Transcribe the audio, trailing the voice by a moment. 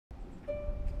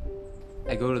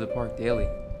I go to the park daily.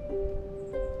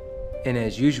 And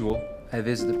as usual, I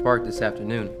visit the park this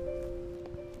afternoon.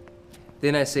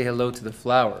 Then I say hello to the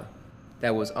flower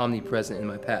that was omnipresent in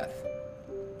my path.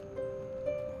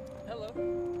 Hello.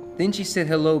 Then she said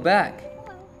hello back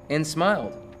and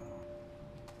smiled.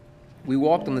 We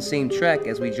walked on the same track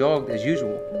as we jogged as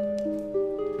usual.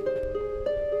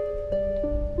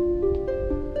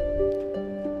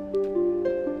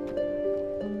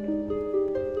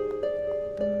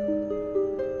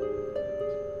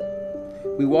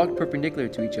 We walked perpendicular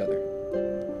to each other.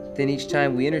 Then each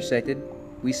time we intersected,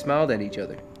 we smiled at each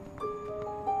other.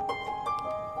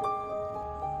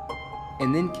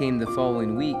 And then came the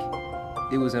following week.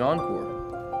 It was an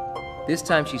encore. This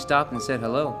time she stopped and said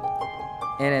hello.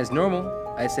 And as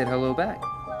normal, I said hello back.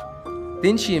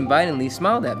 Then she invitingly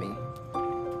smiled at me.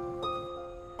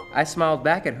 I smiled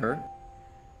back at her.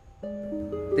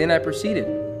 Then I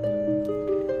proceeded.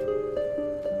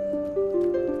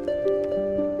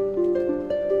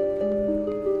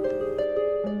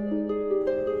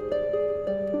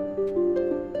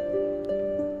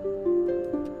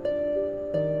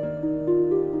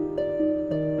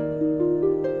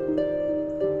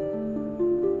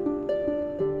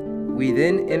 We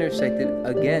then intersected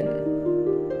again.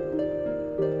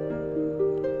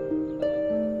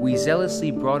 We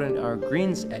zealously broadened our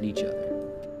grins at each other.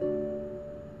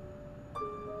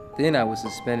 Then I was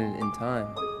suspended in time,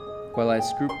 while I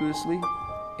scrupulously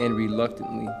and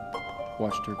reluctantly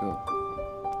watched her go.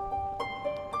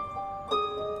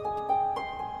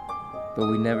 But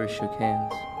we never shook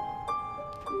hands.